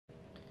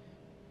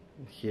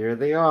Here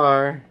they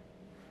are,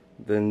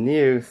 the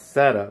new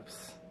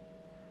setups.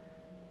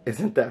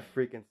 Isn't that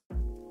freaking...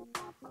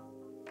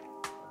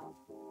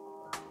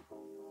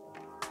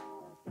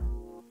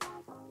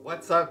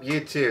 What's up,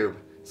 YouTube?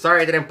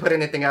 Sorry I didn't put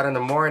anything out in the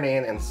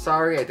morning, and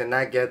sorry I did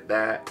not get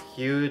that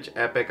huge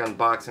epic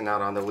unboxing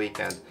out on the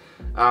weekend.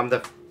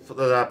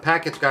 The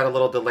package got a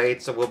little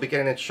delayed, so we'll be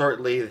getting it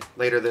shortly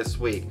later this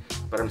week.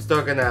 But I'm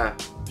still gonna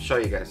show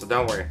you guys, so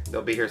don't worry,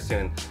 they'll be here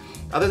soon.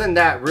 Other than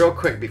that, real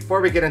quick,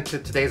 before we get into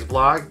today's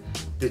vlog,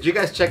 did you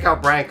guys check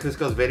out Brian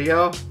Cusco's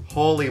video?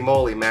 Holy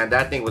moly, man,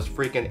 that thing was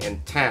freaking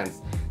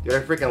intense. Dude, I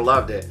freaking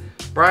loved it.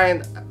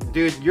 Brian,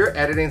 dude, your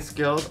editing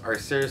skills are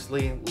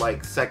seriously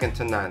like second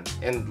to none.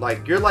 And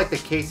like, you're like the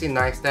Casey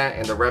Neistat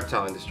in the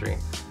reptile industry.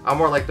 I'm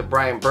more like the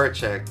Brian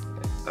Burchek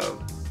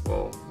of,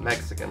 well,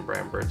 Mexican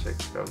Brian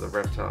Burchek of the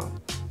reptile.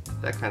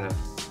 That kind of,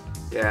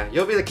 yeah,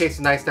 you'll be the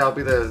Casey Neistat, I'll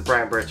be the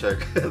Brian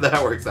Burchek.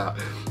 That works out.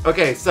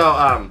 Okay,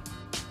 so,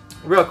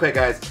 real quick,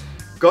 guys.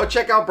 Go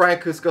check out Brian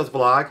Cusco's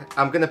vlog.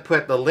 I'm gonna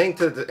put the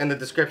link in the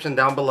description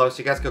down below, so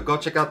you guys could go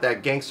check out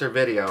that gangster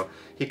video.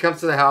 He comes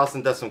to the house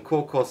and does some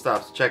cool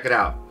stuff, so check it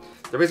out.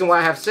 The reason why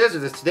I have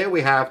scissors is today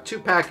we have two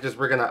packages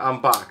we're gonna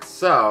unbox.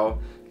 So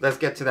let's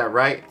get to that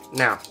right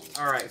now.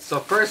 All right, so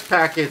first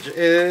package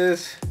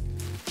is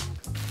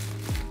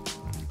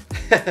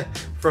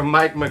from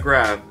Mike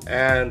McGrath,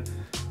 and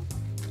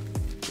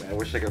I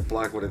wish I could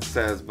block what it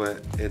says,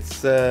 but it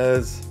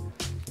says,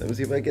 let me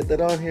see if I get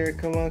that on here.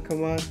 Come on,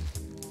 come on.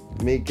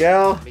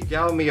 Miguel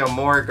Mi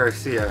Amor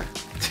Garcia.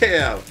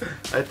 Damn,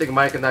 I think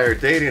Mike and I are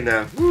dating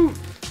now. Woo.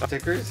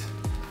 Stickers.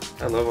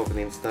 I love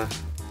opening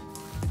stuff.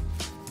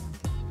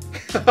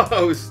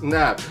 Oh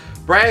snap.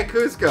 Brian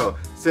Cusco,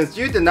 since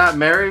you did not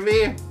marry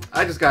me,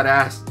 I just got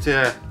asked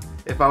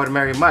if I would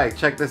marry Mike.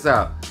 Check this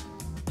out.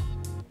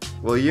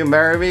 Will you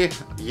marry me?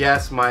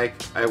 Yes, Mike,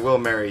 I will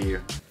marry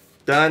you.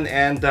 Done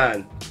and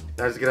done.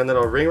 Now just get a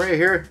little ring right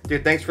here.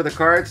 Dude, thanks for the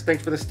cards.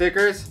 Thanks for the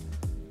stickers.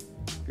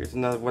 Here's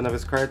another one of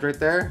his cards right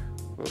there.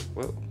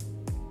 Whoa, whoa.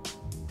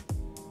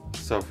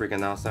 So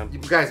freaking awesome. You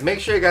guys, make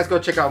sure you guys go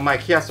check out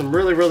Mike. He has some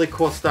really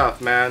cool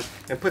stuff, man.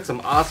 And put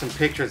some awesome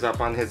pictures up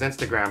on his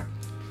Instagram.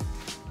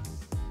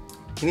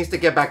 He needs to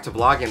get back to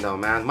vlogging though,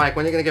 man. Mike,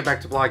 when are you gonna get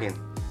back to vlogging?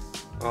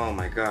 Oh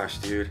my gosh,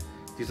 dude.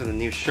 These are the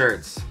new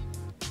shirts.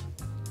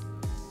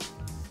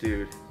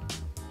 Dude,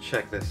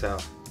 check this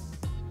out.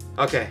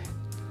 Okay,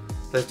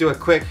 let's do a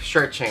quick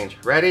shirt change.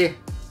 Ready?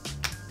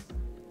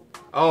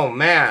 Oh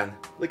man.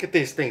 Look at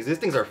these things. These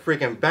things are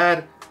freaking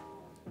bad.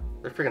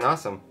 They're freaking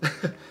awesome.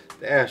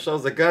 Damn,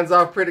 shows the guns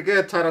off pretty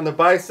good. Tight on the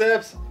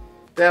biceps.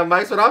 Damn,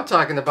 Mike's what I'm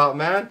talking about,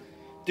 man.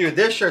 Dude,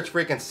 this shirt's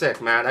freaking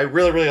sick, man. I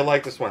really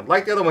like this one.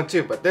 Like the other one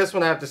too, but this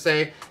one I have to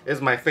say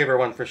is my favorite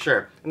one for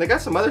sure. And they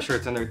got some other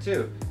shirts in there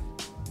too.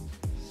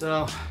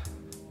 So,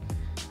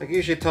 I can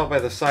usually tell by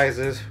the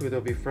sizes who they'll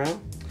be from.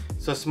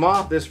 So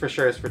small, this for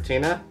sure is for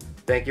Tina.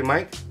 Thank you,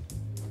 Mike.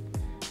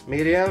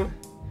 Medium,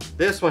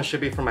 this one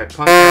should be for my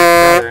punk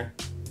brother.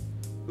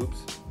 Oops.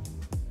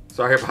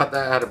 Sorry about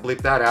that, I had to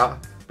bleep that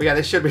out. But yeah,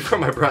 this should be for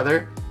my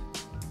brother.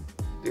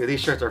 Dude, these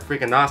shirts are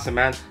freaking awesome,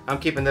 man. I'm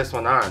keeping this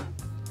one on.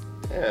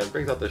 Yeah, it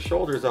brings out the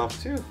shoulders off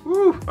too.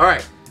 Woo!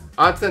 Alright,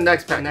 on to the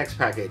next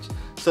package.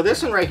 So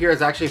this one right here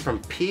is actually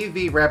from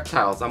PV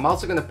Reptiles. I'm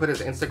also going to put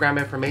his Instagram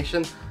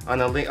information on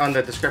the link on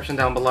the description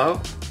down below.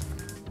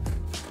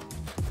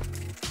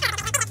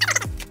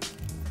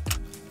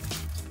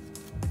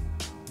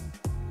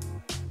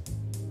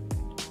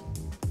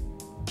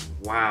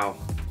 Wow.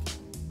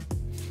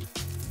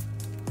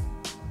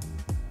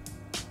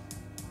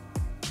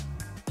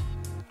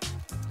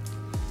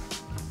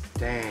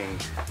 Dang.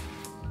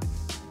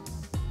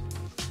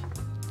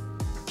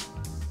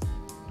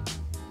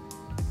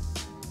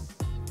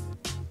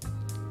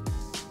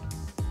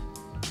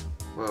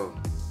 Whoa.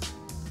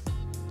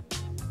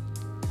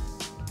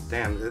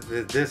 Damn,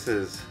 this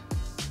is...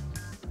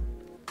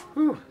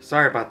 Whew,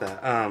 sorry about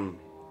that.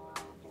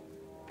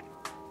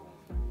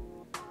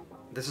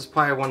 This is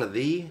probably one of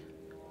the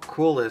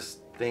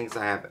coolest things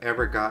I have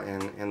ever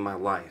gotten in my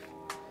life.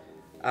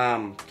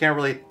 Can't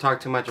really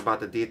talk too much about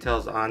the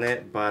details on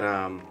it,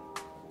 but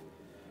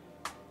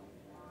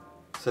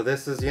so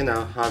this is, you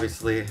know,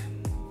 obviously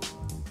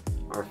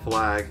our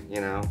flag,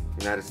 you know,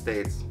 United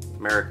States,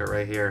 America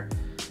right here.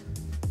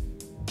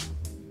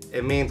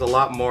 It means a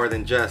lot more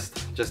than just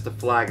the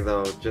flag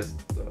though. Just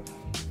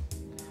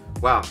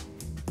wow.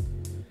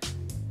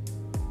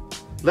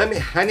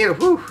 I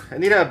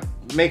need to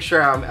make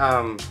sure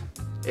I'm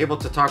able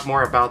to talk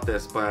more about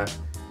this, but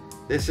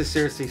this is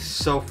seriously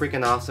so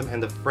freaking awesome,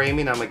 and the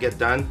framing I'm gonna get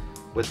done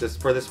with this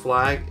for this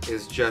flag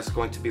is just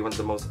going to be one of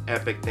the most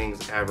epic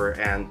things ever.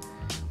 And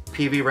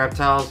PV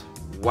Reptiles,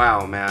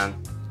 wow,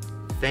 man,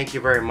 thank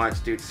you very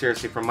much, dude.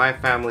 Seriously, from my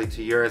family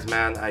to yours,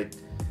 man,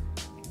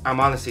 I'm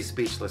honestly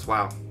speechless.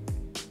 Wow.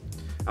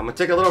 I'm gonna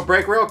take a little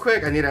break real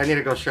quick. I need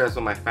to go share this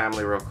with my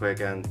family real quick,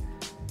 and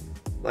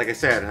like I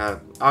said,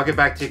 I'll get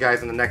back to you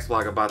guys in the next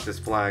vlog about this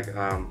flag.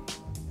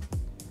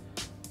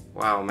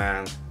 Wow,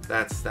 man,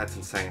 that's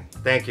insane.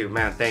 Thank you,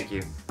 man, thank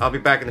you. I'll be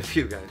back in a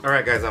few, guys. All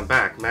right, guys, I'm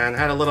back, man.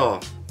 Had a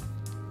little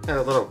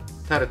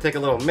had to take a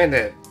little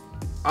minute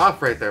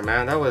off right there,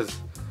 man. That was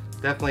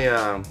definitely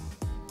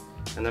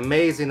an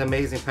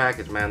amazing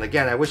package, man.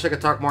 Again, I wish I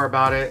could talk more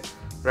about it,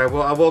 but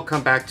I will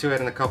come back to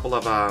it in a couple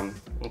of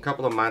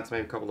months,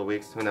 maybe a couple of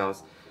weeks, who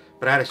knows.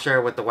 But I had to share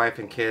it with the wife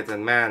and kids,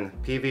 and man,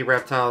 PV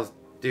Reptiles,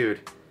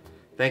 dude,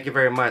 thank you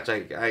very much.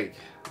 Like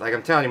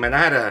I'm telling you, man, I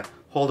had to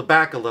hold it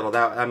back a little.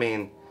 That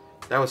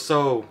was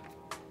so,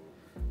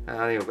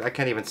 I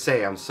can't even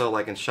say. I'm so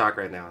like in shock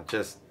right now.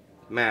 Just,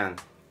 man,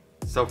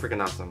 so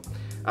freaking awesome.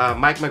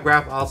 Mike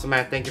McGrath, also,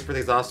 man, thank you for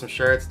these awesome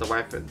shirts. The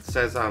wife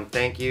says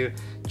thank you.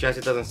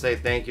 Jesse doesn't say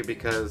thank you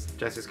because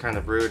Jesse's kind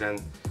of rude,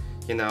 and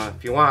you know,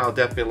 if you want, I'll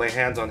definitely lay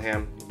hands on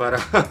him. But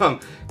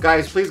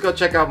guys, please go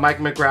check out Mike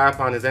McGrath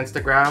on his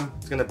Instagram.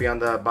 It's gonna be on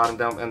the bottom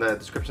down in the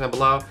description down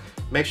below.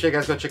 Make sure you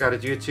guys go check out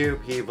his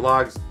YouTube. He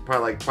vlogs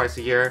probably like twice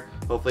a year.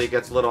 Hopefully he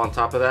gets a little on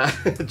top of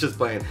that. Just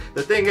playing.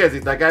 The thing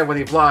is, that guy, when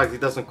he vlogs, he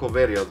does some cool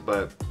videos,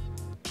 but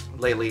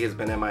lately he's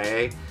been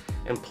MIA.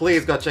 And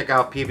please go check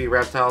out PV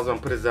Reptiles. I'm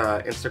gonna put his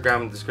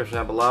Instagram in the description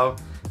down below.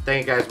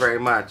 Thank you guys very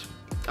much.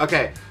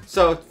 Okay,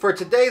 so for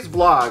today's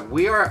vlog,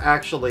 we are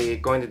actually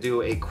going to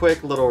do a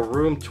quick little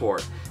room tour.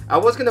 I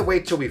was gonna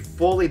wait till we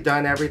fully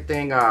done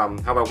everything how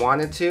I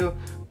wanted to,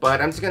 but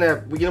I'm just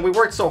gonna, you know, we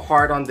worked so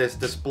hard on this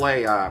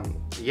display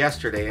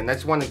yesterday, and I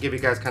just want to give you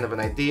guys kind of an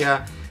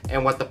idea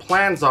and what the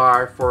plans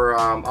are for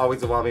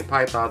Always Evolving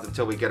Pythons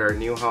until we get our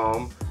new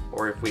home,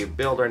 or if we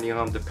build our new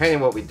home, depending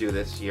on what we do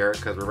this year,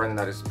 because we're running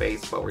out of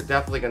space. But we're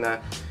definitely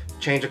gonna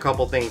change a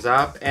couple things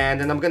up, and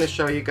then I'm gonna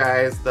show you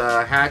guys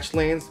the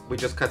hatchlings. We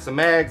just cut some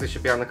eggs. They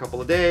should be out in a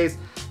couple of days,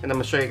 and I'm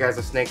gonna show you guys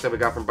the snakes that we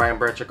got from Brian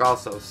Berchick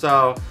also.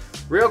 So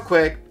real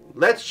quick,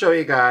 let's show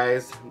you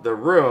guys the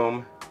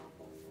room,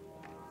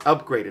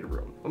 upgraded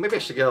room. Well, maybe I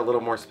should get a little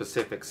more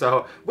specific.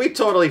 So we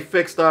totally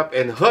fixed up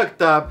and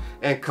hooked up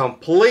and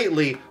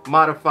completely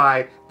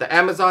modified the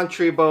Amazon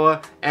tree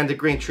boa and the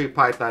green tree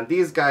python.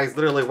 These guys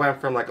literally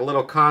went from like a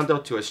little condo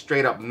to a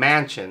straight up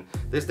mansion.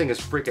 This thing is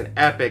freaking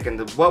epic,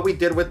 and what we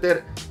did with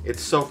it,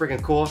 it's so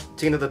freaking cool.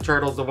 Tina the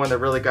Turtle's the one that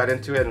really got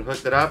into it and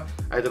hooked it up.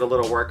 I did a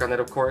little work on it,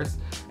 of course.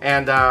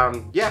 And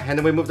yeah, and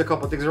then we moved a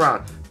couple things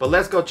around. But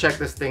let's go check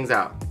these things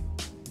out.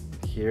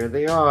 Here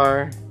they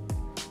are,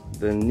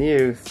 the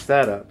new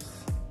setups.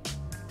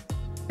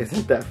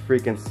 Isn't that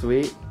freaking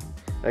sweet?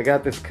 I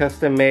got this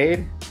custom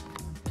made.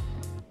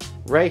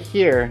 Right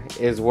here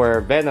is where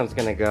Venom's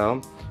gonna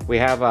go. We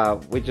have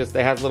it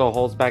has little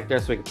holes back there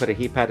so we can put a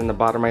heat pad in the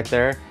bottom right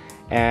there,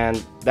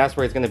 and that's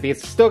where he's gonna be.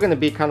 It's still gonna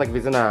be kind of like if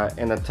he's in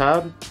a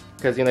tub,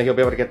 because you know he'll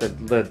be able to get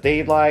the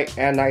daylight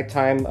and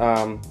nighttime.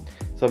 So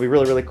it'll be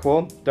really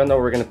cool. Don't know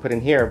what we're gonna put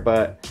in here,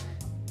 but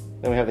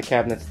then we have the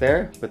cabinets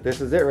there. But this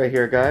is it right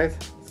here, guys.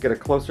 Let's get a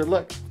closer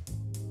look.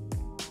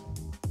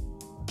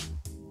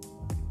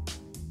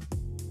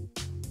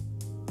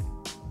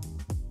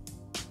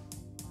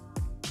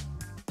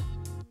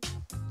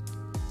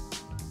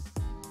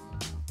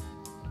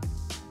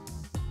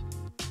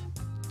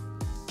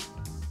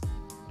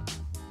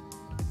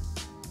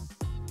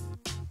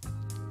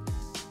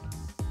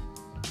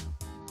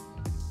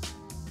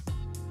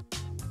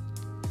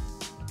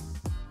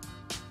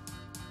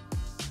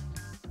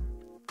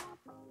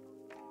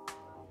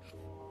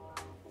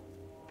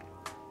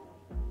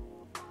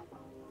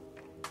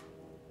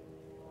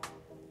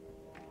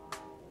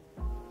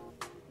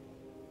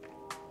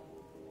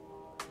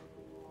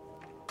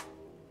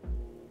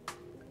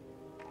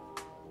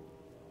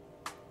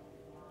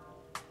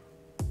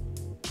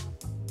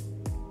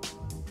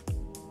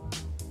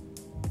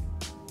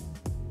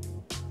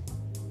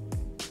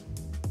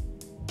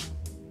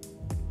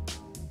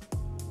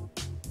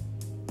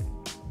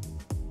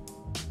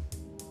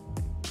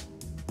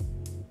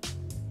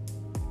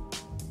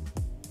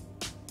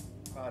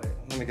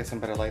 Let me get some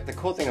better light. The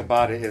cool thing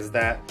about it is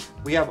that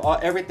we have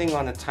everything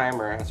on the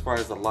timer as far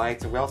as the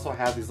lights, and we also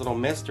have these little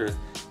misters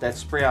that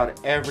spray out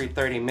every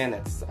 30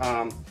 minutes.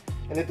 And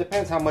it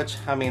depends how much,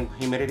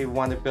 humidity we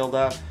want to build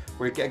up.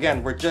 We're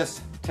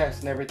just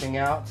testing everything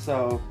out.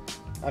 So,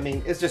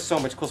 it's just so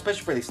much cool,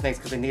 especially for these snakes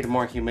because they need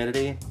more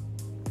humidity.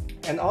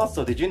 And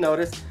also, did you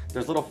notice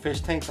there's little fish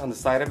tanks on the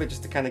side of it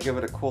just to kind of give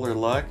it a cooler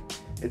look?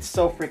 It's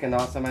so freaking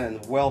awesome, man,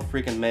 and well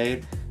freaking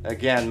made.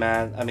 Again,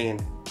 man,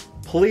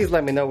 please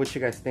let me know what you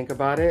guys think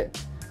about it.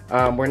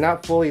 We're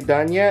not fully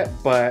done yet,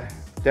 but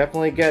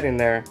definitely getting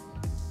there.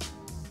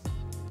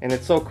 And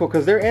it's so cool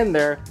because they're in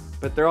there,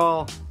 but they're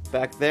all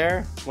back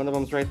there. One of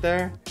them's right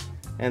there,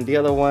 and the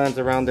other one's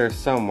around there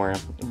somewhere.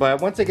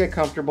 But once they get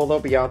comfortable, they'll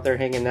be out there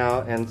hanging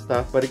out and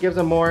stuff. But it gives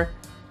them more,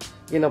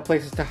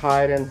 places to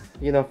hide and,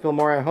 feel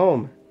more at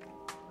home.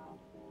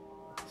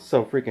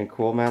 So freaking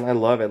cool, man. I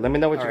love it. Let me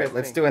know what you guys think.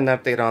 Let's do an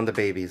update on the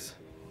babies.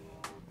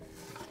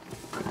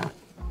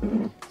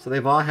 So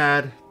they've all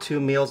had 2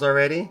 meals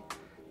already.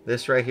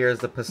 This right here is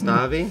the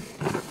pastavi.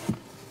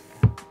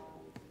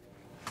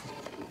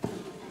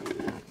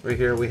 Right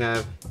here we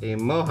have a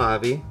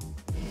Mojave.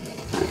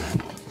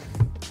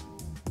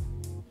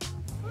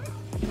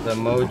 The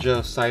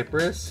Mojo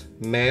Cypress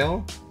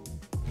male.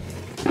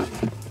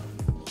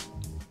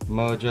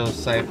 Mojo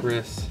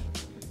Cypress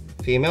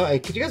female. Hey,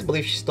 could you guys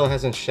believe she still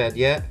hasn't shed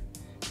yet?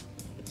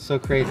 It's so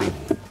crazy.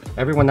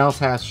 Everyone else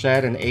has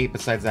shed and ate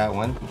besides that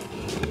one.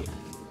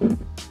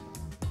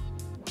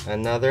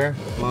 Another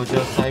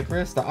Mojo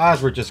Cypress. The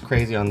odds were just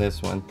crazy on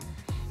this one.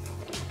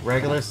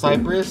 Regular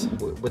Cypress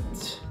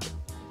with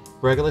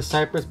regular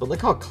Cypress, but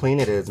look how clean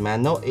it is,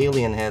 man. No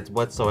alien heads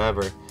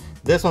whatsoever.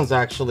 This one's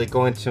actually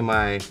going to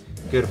my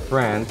good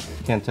friend.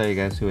 Can't tell you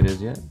guys who it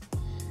is yet.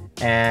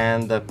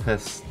 And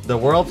the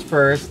world's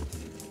first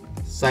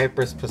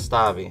Cypress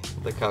Pastavi.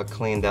 Look how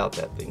cleaned out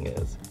that thing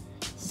is.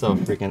 So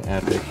freaking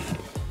epic.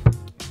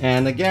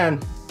 And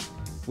again,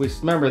 we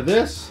remember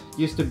this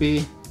used to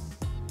be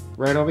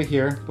right over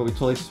here, but we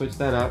totally switched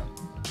that up.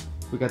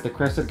 We got the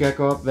crested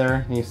gecko up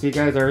there, and you see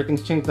guys,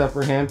 everything's changed up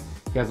for him.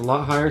 He has a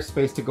lot higher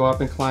space to go up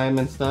and climb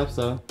and stuff,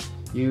 so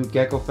you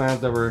gecko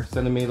fans that were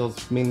sending me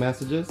those mean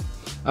messages.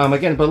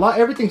 Again, but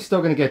everything's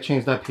still gonna get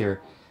changed up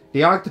here.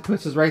 The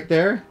octopus is right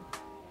there,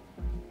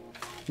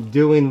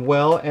 doing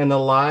well and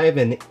alive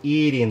and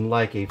eating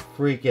like a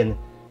freaking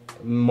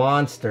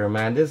monster,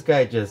 man. This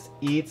guy just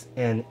eats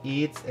and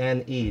eats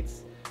and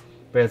eats.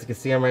 But as you can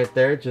see him right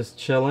there, just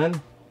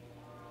chilling.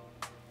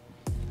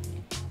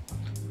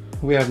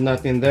 We have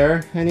nothing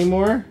there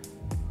anymore.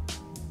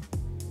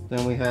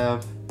 Then we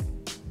have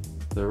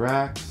the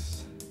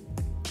racks.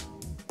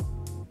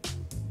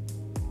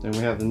 Then we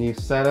have the new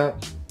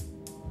setup.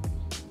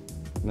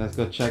 Let's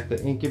go check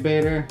the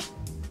incubator.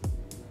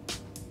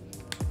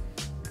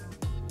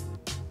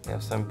 We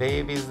have some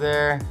babies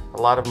there.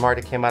 A lot of them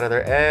already came out of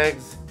their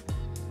eggs.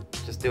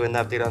 Just do an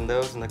update on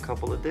those in a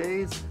couple of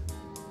days.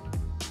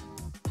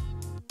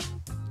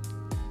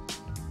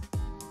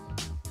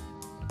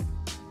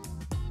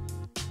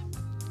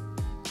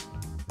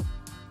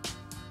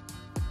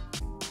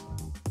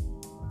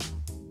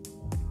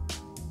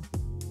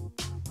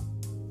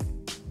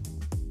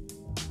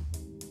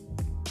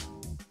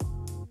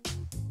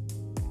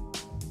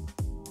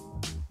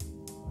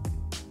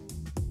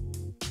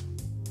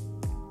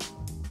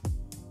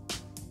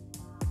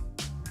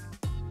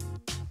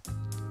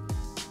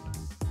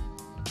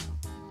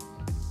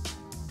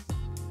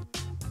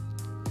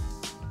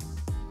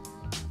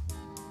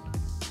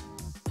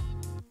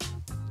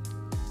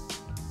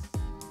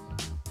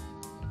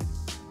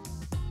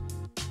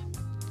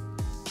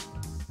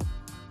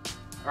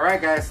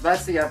 Alright guys, so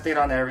that's the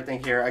update on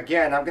everything here.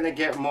 Again, I'm gonna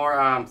get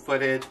more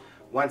footage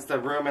once the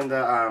room in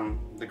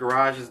the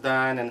garage is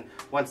done, and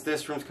once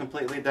this room's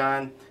completely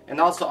done.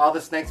 And also all the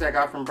snakes that I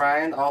got from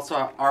Brian also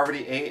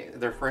already ate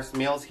their first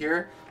meals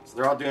here. So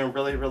they're all doing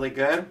really, really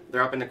good.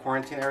 They're up in the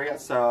quarantine area,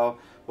 so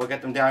we'll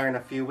get them down here in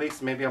a few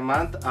weeks, maybe a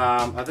month.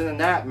 Other than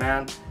that,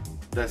 man,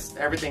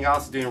 everything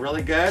else is doing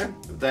really good.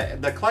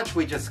 The clutch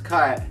we just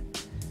cut,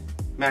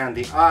 man,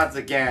 the odds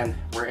again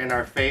were in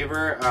our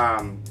favor.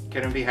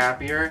 Couldn't be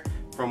happier.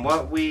 From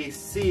what we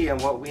see and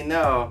what we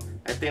know,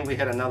 I think we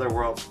hit another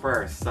world's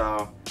first.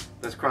 So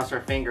let's cross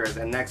our fingers,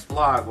 and next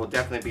vlog will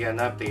definitely be an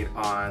update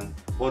on,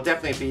 will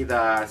definitely be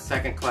the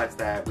second clutch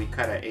that we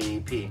cut at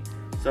AEP.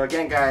 So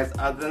again guys,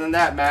 other than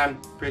that, man,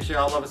 appreciate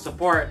all of the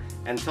support.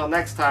 Until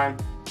next time,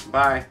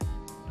 bye.